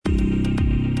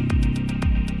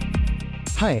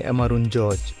Hi, I'm Arun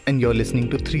George, and you're listening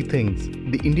to Three Things,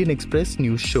 the Indian Express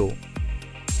news show.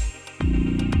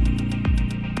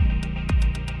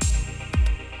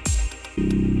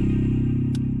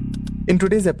 In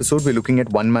today's episode, we're looking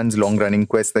at one man's long-running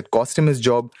quest that cost him his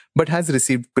job but has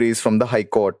received praise from the High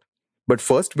Court. But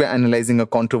first, we're analyzing a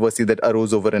controversy that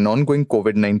arose over an ongoing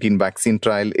COVID-19 vaccine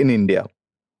trial in India.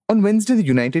 On Wednesday, the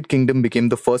United Kingdom became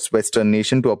the first Western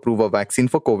nation to approve a vaccine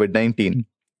for COVID-19.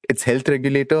 Its health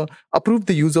regulator approved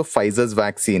the use of Pfizer's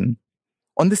vaccine.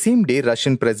 On the same day,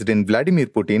 Russian President Vladimir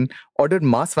Putin ordered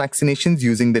mass vaccinations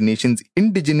using the nation's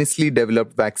indigenously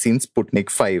developed vaccine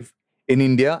Sputnik V. In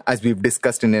India, as we've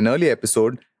discussed in an earlier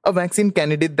episode, a vaccine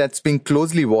candidate that's being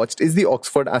closely watched is the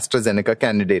Oxford AstraZeneca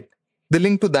candidate. The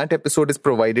link to that episode is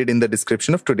provided in the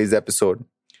description of today's episode.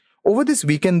 Over this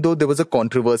weekend, though, there was a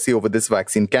controversy over this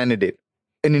vaccine candidate.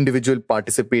 An individual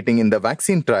participating in the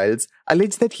vaccine trials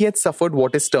alleged that he had suffered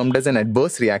what is termed as an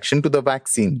adverse reaction to the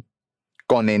vaccine.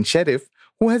 Conan Sheriff,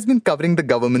 who has been covering the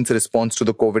government's response to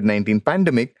the COVID-19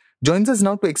 pandemic, joins us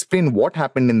now to explain what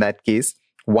happened in that case,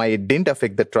 why it didn't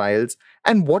affect the trials,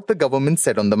 and what the government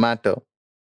said on the matter.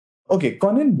 Okay,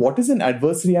 Conan, what is an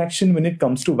adverse reaction when it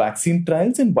comes to vaccine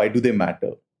trials and why do they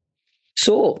matter?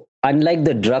 So, unlike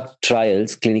the drug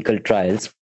trials, clinical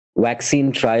trials,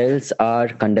 vaccine trials are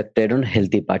conducted on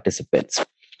healthy participants.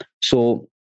 So,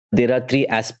 there are three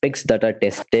aspects that are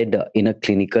tested in a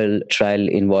clinical trial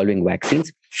involving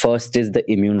vaccines. First is the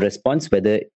immune response,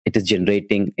 whether it is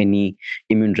generating any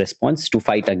immune response to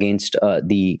fight against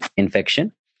the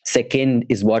infection. Second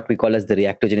is what we call as the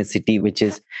reactogenicity, which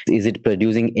is it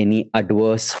producing any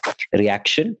adverse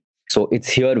reaction? So it's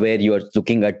here where you're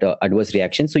looking at adverse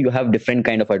reactions. So you have different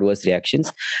kind of adverse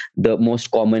reactions. The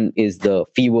most common is the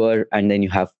fever, and then you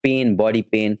have pain, body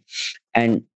pain,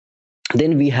 and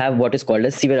then we have what is called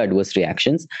as severe adverse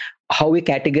reactions. How we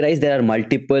categorize, there are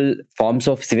multiple forms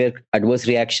of severe adverse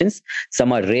reactions.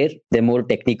 Some are rare, they're more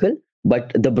technical.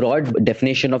 But the broad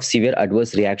definition of severe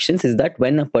adverse reactions is that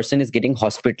when a person is getting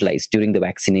hospitalized during the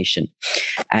vaccination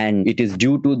and it is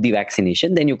due to the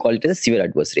vaccination, then you call it a severe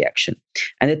adverse reaction.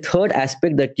 And the third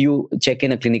aspect that you check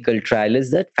in a clinical trial is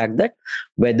the fact that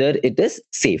whether it is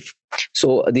safe.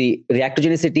 So the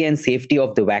reactogenicity and safety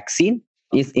of the vaccine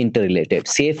is interrelated.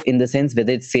 Safe in the sense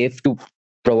whether it's safe to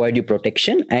provide you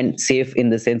protection, and safe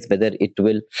in the sense whether it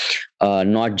will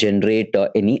not generate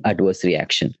any adverse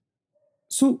reaction.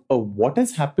 So, what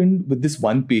has happened with this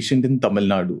one patient in Tamil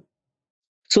Nadu?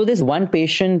 So, this one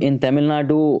patient in Tamil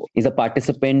Nadu is a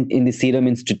participant in the Serum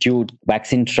Institute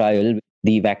vaccine trial.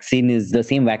 The vaccine is the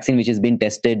same vaccine which has been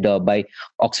tested by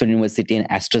Oxford University and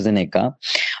AstraZeneca.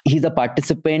 He's a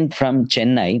participant from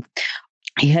Chennai.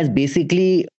 He has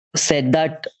basically said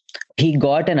that he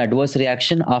got an adverse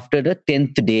reaction after the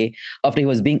 10th day after he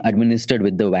was being administered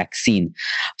with the vaccine.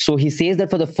 So he says that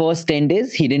for the first 10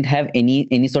 days, he didn't have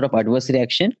any sort of adverse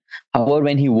reaction. However,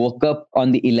 when he woke up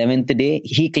on the 11th day,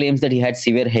 he claims that he had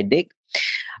severe headache.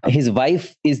 His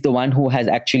wife is the one who has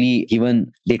actually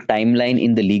given the timeline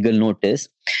in the legal notice,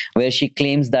 where she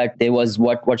claims that there was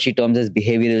what she terms as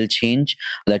behavioral change,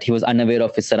 that he was unaware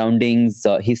of his surroundings.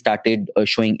 He started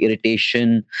showing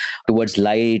irritation towards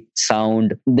light,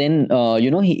 sound. Then,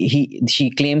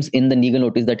 she claims in the legal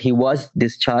notice that he was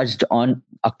discharged on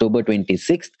October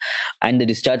 26th, and the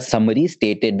discharge summary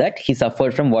stated that he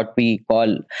suffered from what we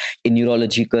call in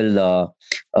neurological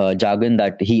jargon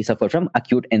that he suffered from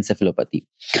acute encephalopathy.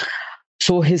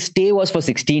 So his stay was for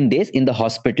 16 days in the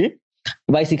hospital.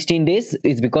 Why 16 days?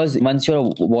 It's because once you're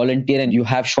a volunteer and you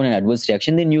have shown an adverse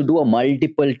reaction, then you do a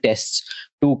multiple tests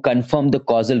to confirm the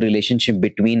causal relationship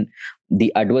between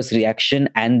the adverse reaction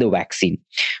and the vaccine.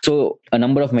 So a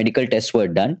number of medical tests were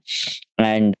done,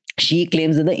 and she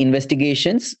claims that the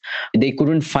investigations, they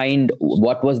couldn't find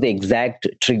what was the exact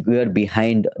trigger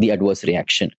behind the adverse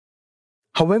reaction.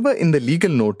 However, in the legal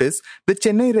notice, the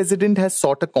Chennai resident has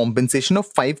sought a compensation of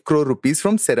 5 crore rupees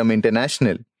from Serum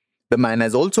International. The man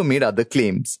has also made other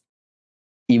claims.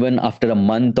 Even after a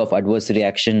month of adverse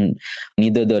reaction,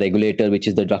 neither the regulator, which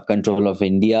is the Drug Control of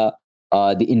India,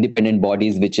 the independent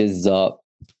bodies, which is the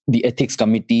Ethics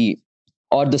Committee,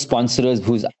 or the sponsors,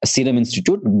 who's Serum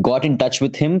Institute, got in touch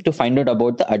with him to find out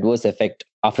about the adverse effect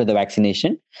after the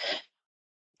vaccination.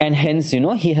 And hence,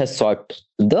 he has sought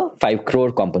the 5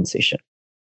 crore compensation.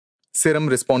 Serum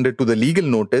responded to the legal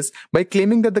notice by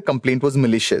claiming that the complaint was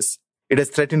malicious. It has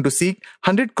threatened to seek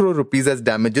 100 crore rupees as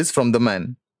damages from the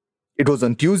man. It was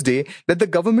on Tuesday that the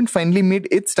government finally made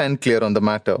its stand clear on the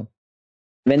matter.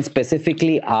 When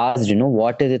specifically asked,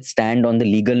 what is its stand on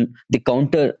the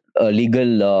counter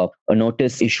legal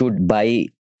notice issued by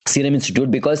Serum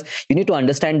Institute, because you need to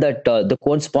understand that the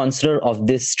co-sponsor of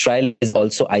this trial is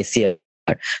also ICF.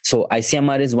 So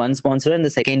ICMR is one sponsor and the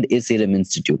second is Serum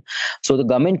Institute. So the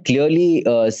government clearly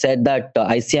said that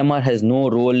ICMR has no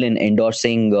role in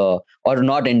endorsing or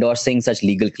not endorsing such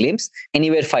legal claims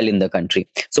anywhere filed in the country.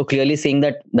 So clearly saying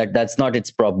that's not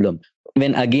its problem.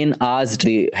 When again asked,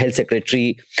 the health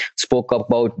secretary spoke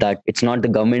about that it's not the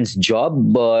government's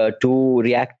job to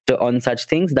react on such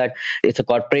things, that it's a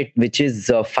corporate which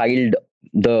is filed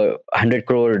the 100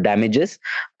 crore damages,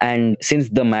 and since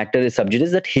the matter is sub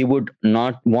judice, that he would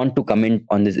not want to comment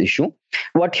on this issue.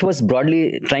 What he was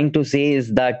broadly trying to say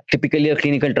is that typically a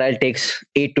clinical trial takes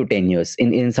 8 to 10 years,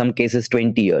 in some cases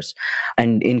 20 years,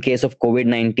 and in case of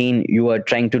COVID-19 you are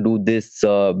trying to do this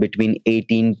between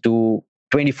 18 to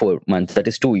 24 months, that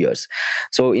is 2 years.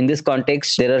 So in this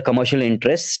context, there are commercial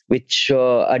interests which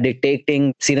are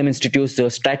dictating Serum Institute's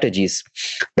strategies,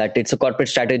 that it's a corporate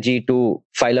strategy to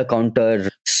file a counter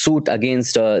suit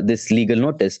against this legal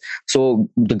notice. So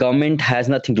the government has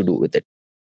nothing to do with it.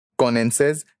 Conan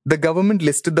says the government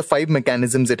listed the 5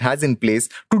 mechanisms it has in place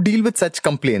to deal with such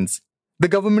complaints. The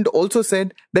government also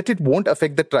said that it won't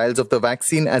affect the trials of the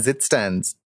vaccine as it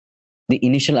stands. The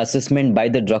initial assessment by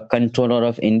the Drug Controller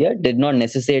of India did not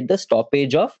necessitate the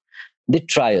stoppage of the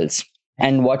trials.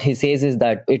 And what he says is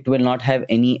that it will not have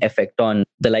any effect on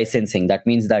the licensing. That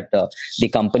means that the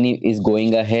company is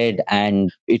going ahead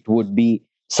and it would be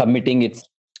submitting its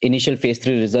initial phase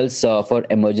 3 results for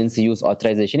emergency use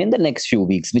authorization in the next few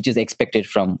weeks, which is expected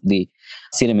from the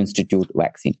Serum Institute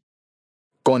vaccine.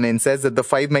 Conan says that the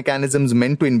 5 mechanisms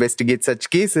meant to investigate such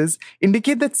cases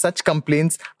indicate that such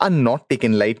complaints are not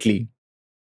taken lightly.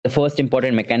 The first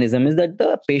important mechanism is that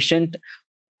the patient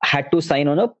had to sign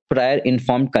on a prior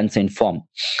informed consent form.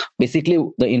 Basically,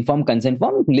 the informed consent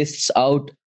form lists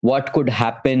out what could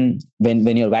happen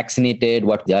when you're vaccinated,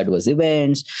 what the adverse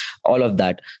events, all of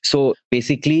that. So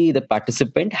basically, the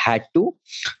participant had to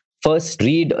first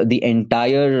read the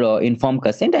entire informed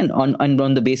consent, and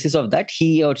on the basis of that,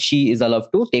 he or she is allowed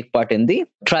to take part in the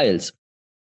trials.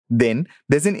 Then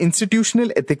there's an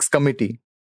institutional ethics committee.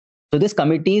 So this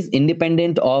committee is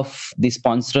independent of the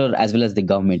sponsor as well as the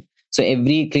government. So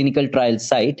every clinical trial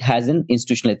site has an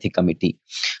institutional ethics committee.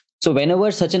 So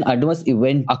whenever such an adverse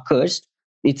event occurs,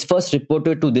 it's first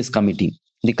reported to this committee.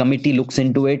 The committee looks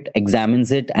into it,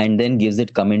 examines it, and then gives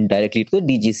it comment directly to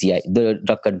the DGCI, the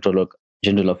Drug Controller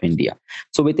General of India.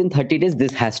 So within 30 days,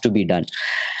 this has to be done.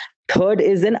 Third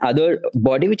is an other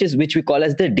body, which we call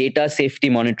as the Data Safety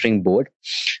Monitoring Board.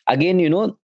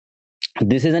 Again,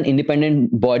 this is an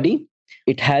independent body.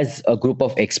 It has a group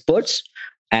of experts,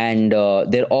 and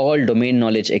they're all domain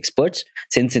knowledge experts,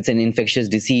 since it's an infectious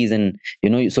disease, and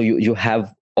so you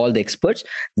have all the experts.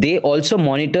 They also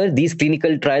monitor these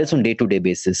clinical trials on day-to-day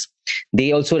basis.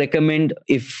 They also recommend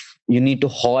if you need to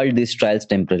halt these trials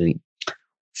temporarily.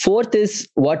 Fourth is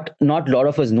what not a lot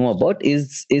of us know about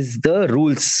is the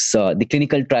rules, the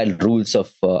clinical trial rules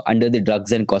of under the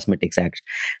Drugs and Cosmetics Act,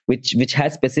 which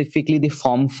has specifically the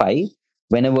Form 5.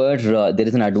 Whenever there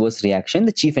is an adverse reaction,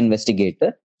 the chief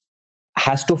investigator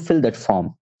has to fill that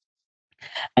form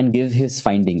and give his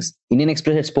findings. Indian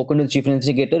Express had spoken to the chief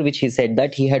investigator, which he said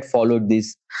that he had followed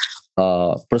these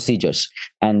procedures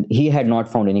and he had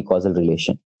not found any causal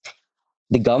relation.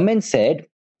 The government said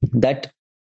that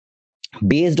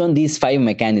based on these 5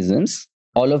 mechanisms,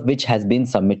 all of which has been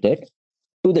submitted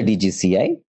to the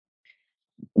DGCI,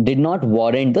 did not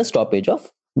warrant the stoppage of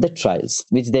the trials,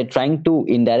 which they're trying to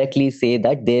indirectly say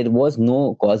that there was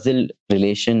no causal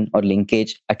relation or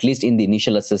linkage, at least in the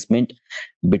initial assessment,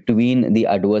 between the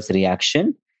adverse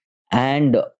reaction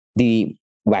and the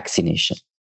vaccination.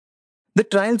 The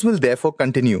trials will therefore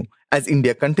continue as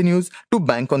India continues to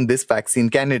bank on this vaccine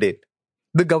candidate.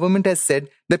 The government has said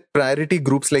that priority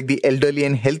groups like the elderly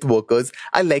and health workers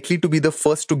are likely to be the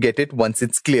first to get it once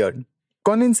it's cleared.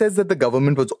 Conan says that the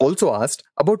government was also asked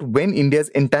about when India's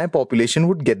entire population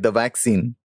would get the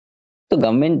vaccine. The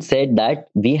government said that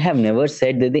we have never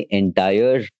said that the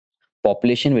entire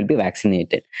population will be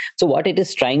vaccinated. So what it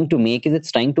is trying to make is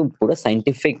it's trying to put a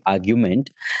scientific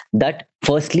argument that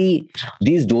firstly,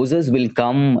 these doses will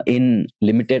come in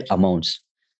limited amounts.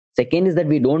 Second is that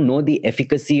we don't know the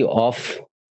efficacy of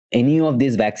any of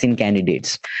these vaccine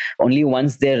candidates. Only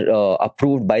once they're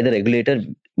approved by the regulator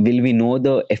will we know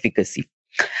the efficacy.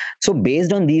 So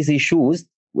based on these issues,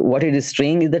 what it is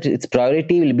saying is that its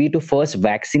priority will be to first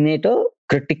vaccinate a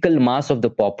critical mass of the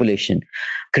population.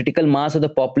 Critical mass of the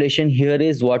population here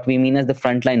is what we mean as the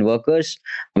frontline workers,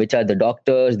 which are the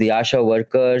doctors, the ASHA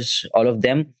workers, all of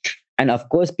them. And of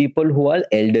course, people who are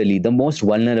elderly, the most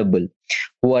vulnerable,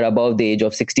 who are above the age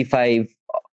of 65,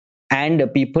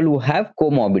 and people who have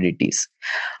comorbidities.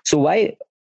 So why?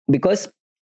 Because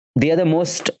they are the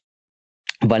most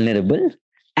vulnerable,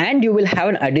 and you will have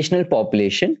an additional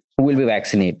population who will be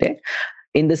vaccinated.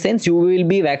 In the sense, you will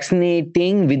be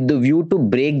vaccinating with the view to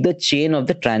break the chain of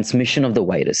the transmission of the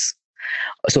virus.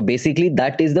 So basically,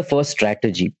 that is the first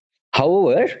strategy.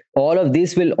 However, all of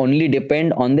this will only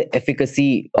depend on the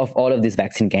efficacy of all of these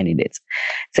vaccine candidates.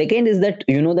 Second is that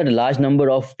you know that a large number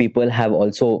of people have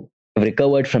also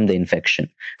recovered from the infection.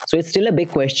 So it's still a big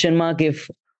question mark if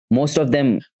most of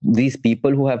them, these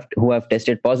people who have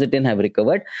tested positive and have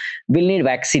recovered, will need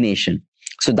vaccination.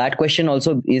 So that question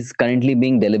also is currently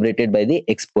being deliberated by the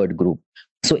expert group.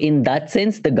 So in that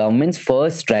sense, the government's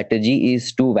first strategy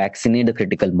is to vaccinate the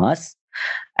critical mass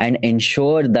and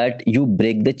ensure that you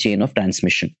break the chain of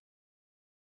transmission.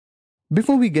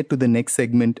 Before we get to the next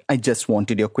segment, I just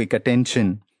wanted your quick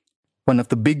attention. One of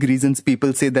the big reasons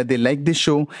people say that they like this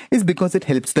show is because it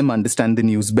helps them understand the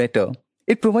news better.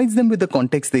 It provides them with the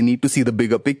context they need to see the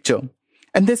bigger picture.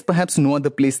 And there's perhaps no other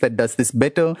place that does this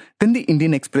better than the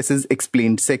Indian Express's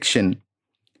Explained section.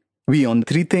 We on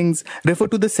Three Things refer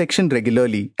to the section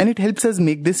regularly, and it helps us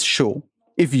make this show.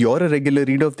 If you're a regular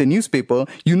reader of the newspaper,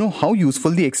 you know how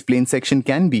useful the Explained section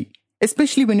can be,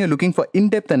 especially when you're looking for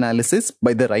in-depth analysis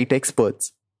by the right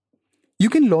experts. You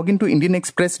can log into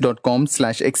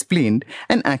indianexpress.com/explained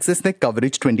and access their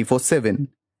coverage 24/7.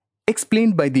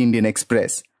 Explained by the Indian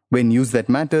Express, where news that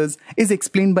matters is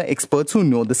explained by experts who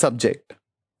know the subject.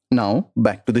 Now,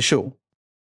 back to the show.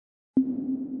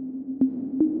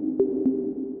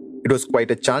 It was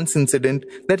quite a chance incident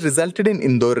that resulted in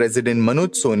Indore resident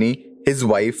Manoj Soni, his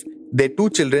wife, their 2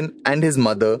 children and his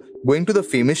mother going to the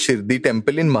famous Shirdi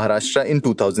temple in Maharashtra in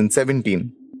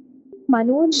 2017.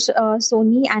 Manoj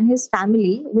Soni and his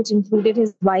family, which included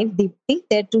his wife Deepti,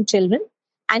 their 2 children,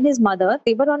 and his mother,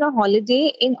 they were on a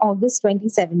holiday in August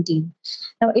 2017.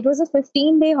 Now, it was a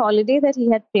 15-day holiday that he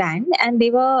had planned, and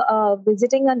they were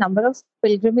visiting a number of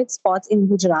pilgrimage spots in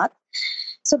Gujarat.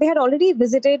 So they had already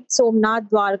visited Somnath,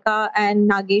 Dwarka, and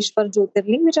Nageshwar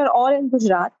Jyotirling, which are all in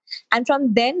Gujarat. And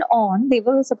from then on, they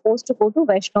were supposed to go to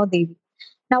Vaishno Devi.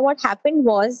 Now, what happened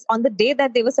was, on the day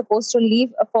that they were supposed to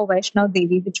leave for Vaishno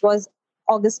Devi, which was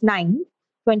August 9,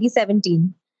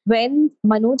 2017, when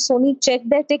Manoj Soni checked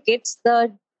their tickets,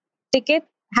 the ticket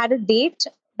had a date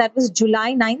that was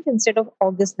July 9th instead of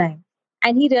August 9th.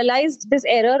 And he realized this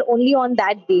error only on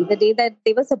that day, the day that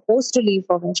they were supposed to leave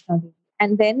for Vaishno Devi.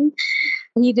 And then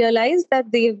he realized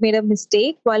that they made a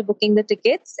mistake while booking the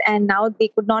tickets, and now they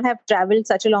could not have traveled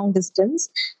such a long distance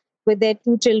with their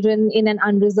 2 children in an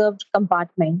unreserved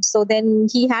compartment. So then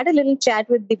he had a little chat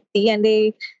with Dipti, and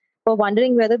they were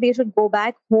wondering whether they should go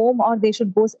back home or they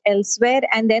should go elsewhere.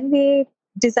 And then they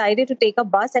decided to take a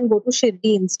bus and go to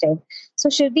Shirdi instead. So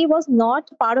Shirdi was not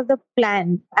part of the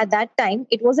plan at that time.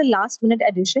 It was a last minute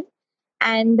addition.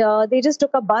 And they just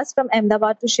took a bus from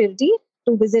Ahmedabad to Shirdi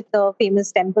to visit the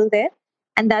famous temple there.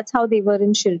 And that's how they were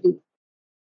in Shirdi.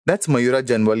 That's Mayura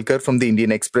Janwalkar from the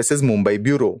Indian Express's Mumbai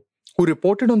bureau, who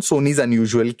reported on Soni's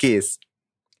unusual case.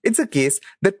 It's a case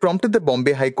that prompted the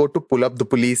Bombay High Court to pull up the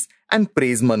police and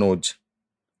praise Manoj.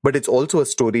 But it's also a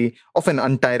story of an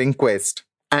untiring quest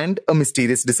and a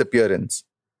mysterious disappearance.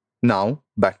 Now,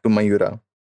 back to Mayura.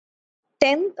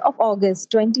 10th of August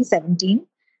 2017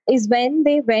 is when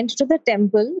they went to the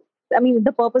temple. I mean,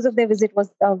 the purpose of their visit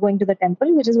was going to the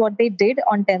temple, which is what they did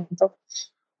on 10th of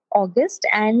August.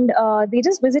 And they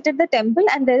just visited the temple,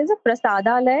 and there is a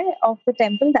prasadalaya of the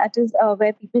temple, that is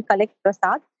where people collect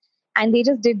prasad. And they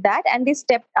just did that and they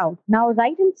stepped out. Now,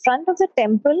 right in front of the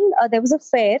temple, there was a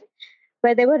fair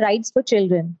where there were rides for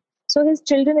children. So his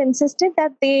children insisted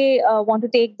that they want to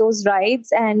take those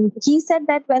rides. And he said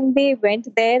that when they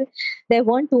went there, there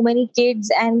weren't too many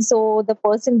kids. And so the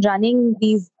person running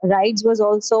these rides was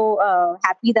also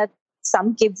happy that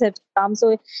some kids had come.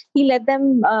 So he let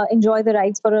them enjoy the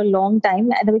rides for a long time,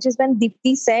 which is when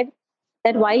Dipti said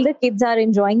that while the kids are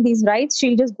enjoying these rides,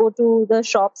 she'll just go to the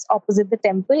shops opposite the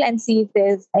temple and see if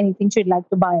there's anything she'd like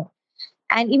to buy.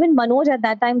 And even Manoj at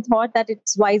that time thought that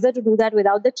it's wiser to do that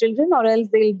without the children, or else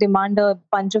they'll demand a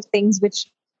bunch of things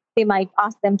which they might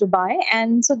ask them to buy.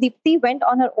 And so Dipti went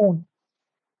on her own.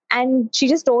 And she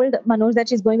just told Manoj that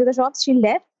she's going to the shops. She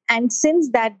left. And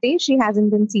since that day, she hasn't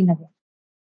been seen again.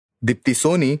 Dipti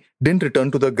Soni didn't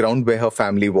return to the ground where her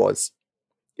family was.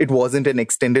 It wasn't an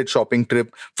extended shopping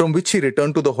trip from which she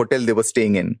returned to the hotel they were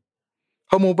staying in.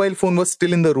 Her mobile phone was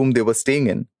still in the room they were staying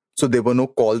in, so there were no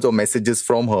calls or messages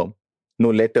from her. No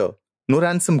letter, no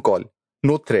ransom call,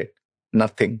 no threat,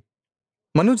 nothing.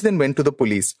 Manoj then went to the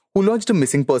police, who lodged a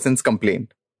missing persons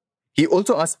complaint. He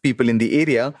also asked people in the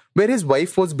area where his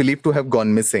wife was believed to have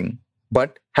gone missing,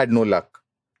 but had no luck.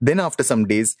 Then after some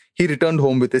days, he returned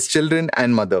home with his children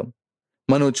and mother.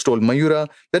 Manoj told Mayura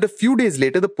that a few days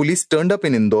later the police turned up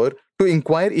in Indore to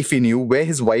inquire if he knew where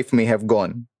his wife may have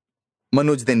gone.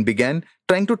 Manoj then began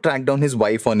trying to track down his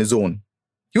wife on his own.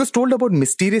 He was told about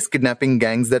mysterious kidnapping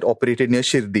gangs that operated near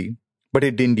Shirdi, but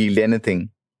it didn't yield anything.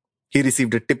 He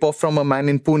received a tip-off from a man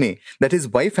in Pune that his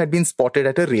wife had been spotted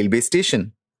at a railway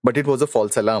station, but it was a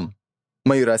false alarm.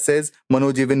 Mayura says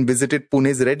Manoj even visited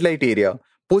Pune's red light area,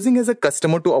 posing as a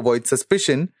customer to avoid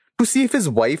suspicion to see if his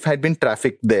wife had been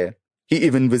trafficked there. He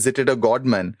even visited a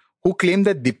godman who claimed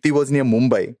that Dipti was near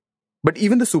Mumbai. But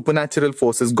even the supernatural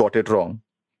forces got it wrong.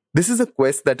 This is a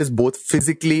quest that is both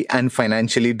physically and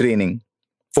financially draining.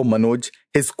 For Manoj,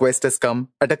 his quest has come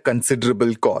at a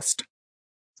considerable cost.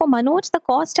 For Manoj, the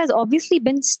cost has obviously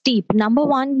been steep. Number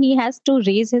one, he has to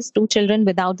raise his two children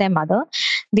without their mother.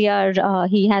 He has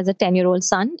a 10-year-old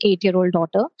son, 8-year-old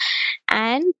daughter.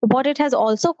 And what it has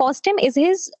also cost him is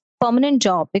his permanent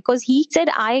job, because he said,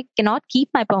 I cannot keep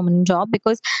my permanent job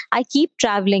because I keep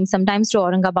traveling, sometimes to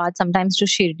Aurangabad, sometimes to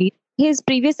Shirdi. His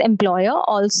previous employer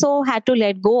also had to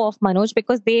let go of Manoj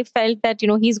because they felt that,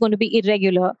 he's going to be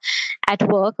irregular at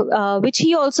work, which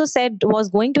he also said was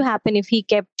going to happen if he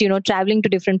kept, traveling to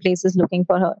different places looking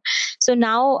for her. So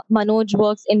now Manoj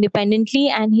works independently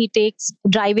and he takes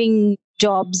driving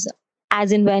jobs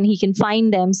as in when he can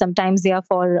find them. Sometimes they are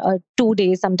for 2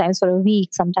 days, sometimes for a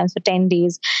week, sometimes for 10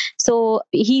 days. So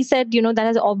he said, that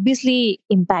has obviously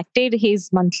impacted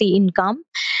his monthly income.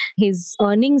 His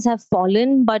earnings have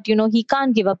fallen, but, he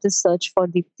can't give up this search for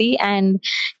Dipti, and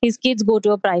his kids go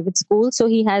to a private school. So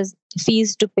he has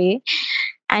fees to pay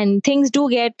and things do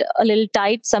get a little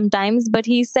tight sometimes, but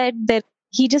he said that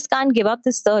he just can't give up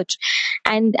this search.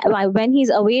 And when he's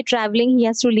away traveling, he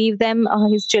has to leave them,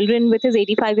 his children, with his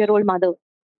 85-year-old mother.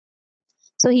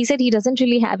 So he said he doesn't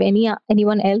really have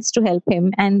anyone else to help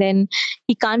him. And then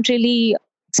he can't really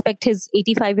expect his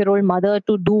 85-year-old mother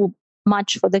to do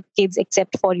much for the kids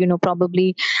except for,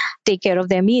 probably take care of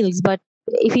their meals. But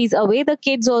if he's away, the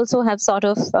kids also have sort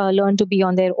of learned to be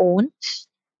on their own.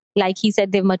 Like he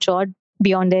said, they've matured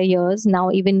beyond their years.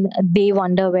 Now even they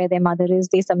wonder where their mother is.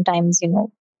 They sometimes,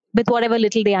 with whatever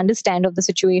little they understand of the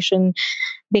situation,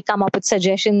 they come up with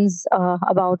suggestions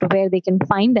about where they can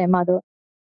find their mother.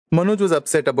 Manoj was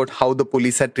upset about how the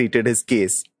police had treated his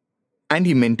case, and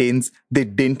he maintains they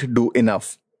didn't do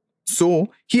enough. So,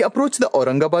 he approached the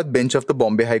Aurangabad bench of the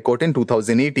Bombay High Court in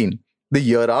 2018, the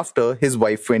year after his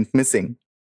wife went missing.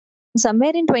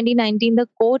 Somewhere in 2019, the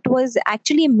court was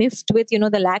actually miffed with,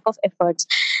 the lack of efforts,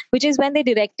 which is when they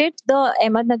directed the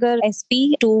Ahmednagar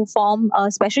SP to form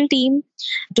a special team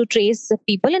to trace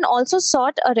people and also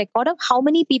sought a record of how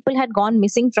many people had gone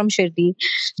missing from Shirdi,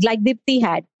 like Dipti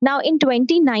had. Now, in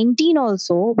 2019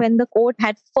 also, when the court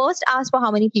had first asked for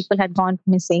how many people had gone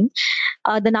missing,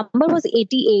 the number was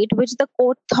 88, which the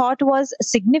court thought was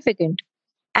significant.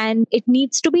 And it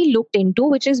needs to be looked into,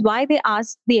 which is why they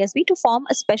asked the SB to form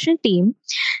a special team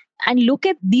and look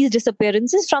at these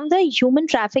disappearances from the human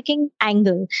trafficking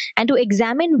angle and to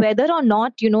examine whether or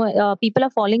not, people are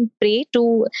falling prey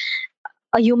to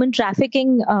a human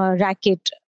trafficking racket.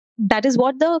 That is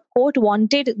what the court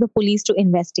wanted the police to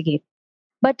investigate.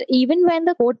 But even when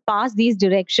the court passed these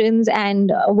directions,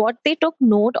 and what they took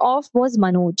note of was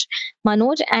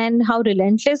Manoj and how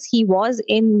relentless he was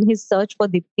in his search for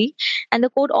Dipti. And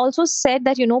the court also said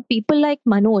that, people like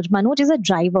Manoj is a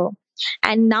driver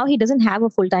and now he doesn't have a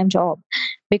full-time job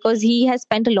because he has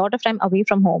spent a lot of time away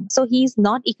from home. So he's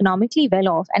not economically well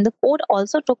off. And the court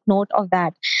also took note of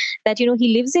that,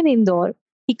 he lives in Indore.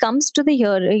 He comes to the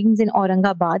hearings in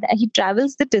Aurangabad and he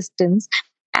travels the distance,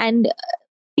 and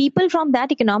people from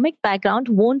that economic background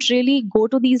won't really go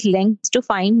to these lengths to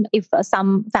find if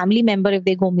some family member, if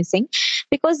they go missing,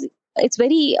 because it's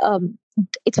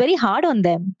very hard on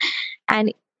them,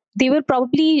 and they will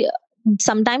probably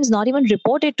sometimes not even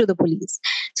report it to the police.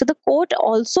 So the court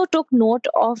also took note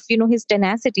of his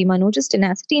tenacity, Manoj's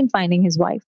tenacity in finding his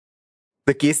wife.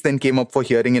 The case then came up for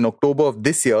hearing in October of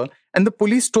this year, and the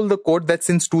police told the court that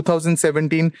since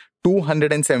 2017,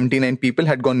 279 people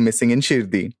had gone missing in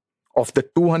Shirdi. Of the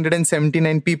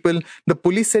 279 people, the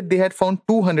police said they had found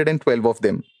 212 of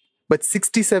them, but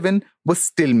 67 were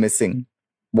still missing.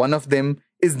 One of them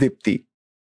is Dipti.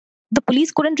 The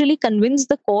police couldn't really convince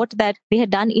the court that they had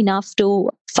done enough to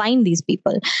find these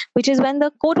people, which is when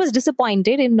the court was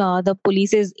disappointed in the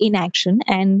police's inaction.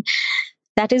 And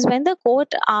that is when the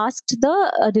court asked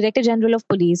the Director General of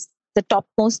Police, the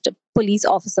topmost police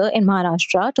officer in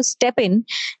Maharashtra, to step in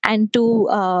and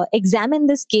to examine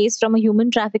this case from a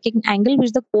human trafficking angle,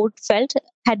 which the court felt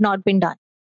had not been done.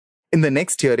 In the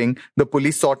next hearing, the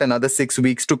police sought another 6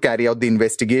 weeks to carry out the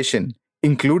investigation,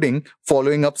 including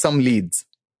following up some leads.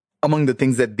 Among the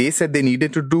things that they said they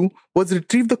needed to do was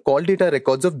retrieve the call data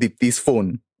records of Deepti's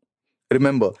phone.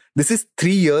 Remember, this is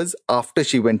 3 years after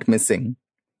she went missing.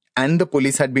 And the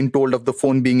police had been told of the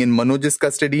phone being in Manoj's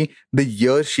custody the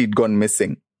year she'd gone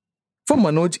missing. For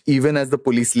Manoj, even as the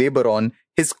police labor on,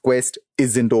 his quest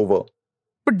isn't over.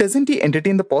 But doesn't he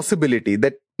entertain the possibility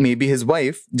that maybe his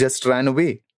wife just ran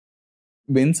away?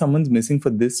 When someone's missing for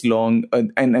this long,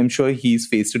 and I'm sure he's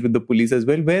faced it with the police as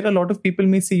well, where a lot of people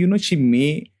may say,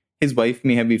 his wife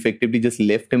may have effectively just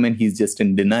left him and he's just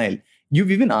in denial.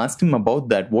 You've even asked him about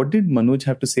that. What did Manoj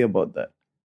have to say about that?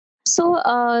 So,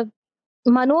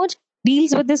 Manoj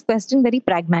deals with this question very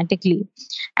pragmatically.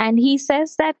 And he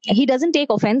says that he doesn't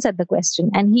take offense at the question.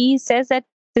 And he says that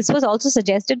this was also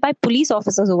suggested by police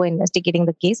officers who were investigating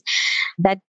the case,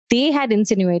 that they had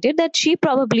insinuated that she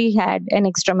probably had an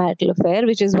extramarital affair,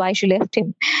 which is why she left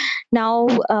him. Now,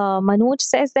 Manoj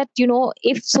says that,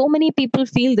 if so many people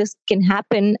feel this can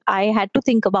happen, I had to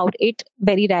think about it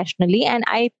very rationally. And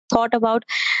I thought about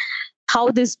how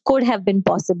this could have been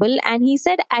possible. And he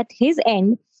said at his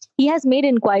end, he has made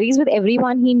inquiries with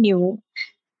everyone he knew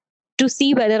to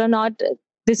see whether or not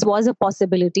this was a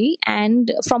possibility. And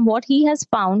from what he has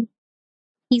found,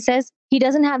 he says he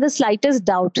doesn't have the slightest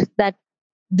doubt that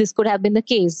this could have been the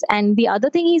case. And the other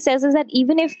thing he says is that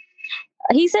even if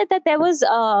he said that there was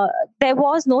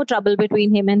no trouble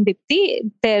between him and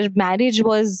Dipti, their marriage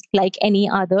was like any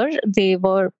other. They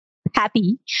were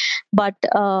happy. But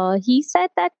he said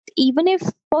that even if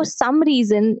for some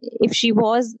reason, if she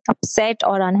was upset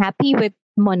or unhappy with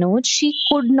Manoj, she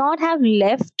could not have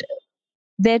left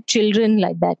their children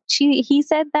like that. He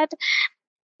said that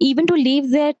even to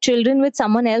leave their children with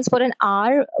someone else for an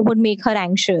hour would make her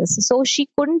anxious. So she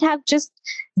couldn't have just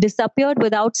disappeared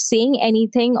without saying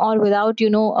anything or without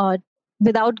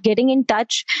getting in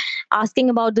touch, asking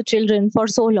about the children for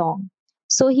so long.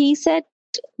 So he said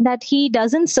that he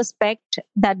doesn't suspect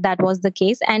that was the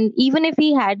case. And even if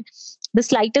he had the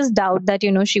slightest doubt that,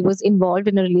 she was involved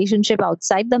in a relationship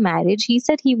outside the marriage, he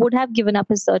said he would have given up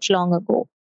his search long ago.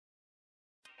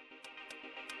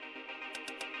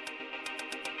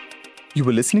 You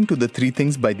were listening to The Three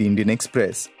Things by the Indian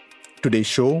Express. Today's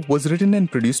show was written and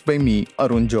produced by me,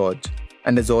 Arun George,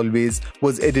 and as always,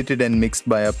 was edited and mixed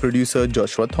by our producer,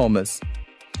 Joshua Thomas.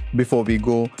 Before we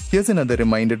go, here's another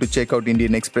reminder to check out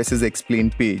Indian Express's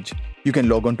Explained page. You can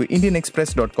log on to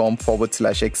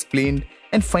indianexpress.com/explained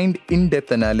and find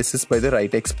in-depth analysis by the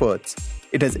right experts.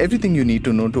 It has everything you need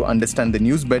to know to understand the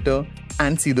news better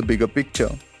and see the bigger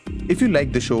picture. If you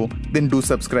like the show, then do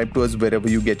subscribe to us wherever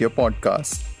you get your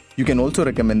podcasts. You can also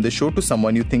recommend the show to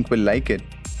someone you think will like it.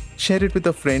 Share it with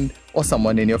a friend or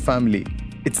someone in your family.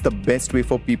 It's the best way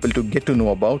for people to get to know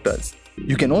about us.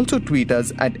 You can also tweet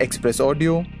us at Express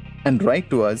Audio and write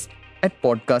to us at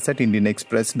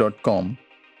podcast@indianexpress.com.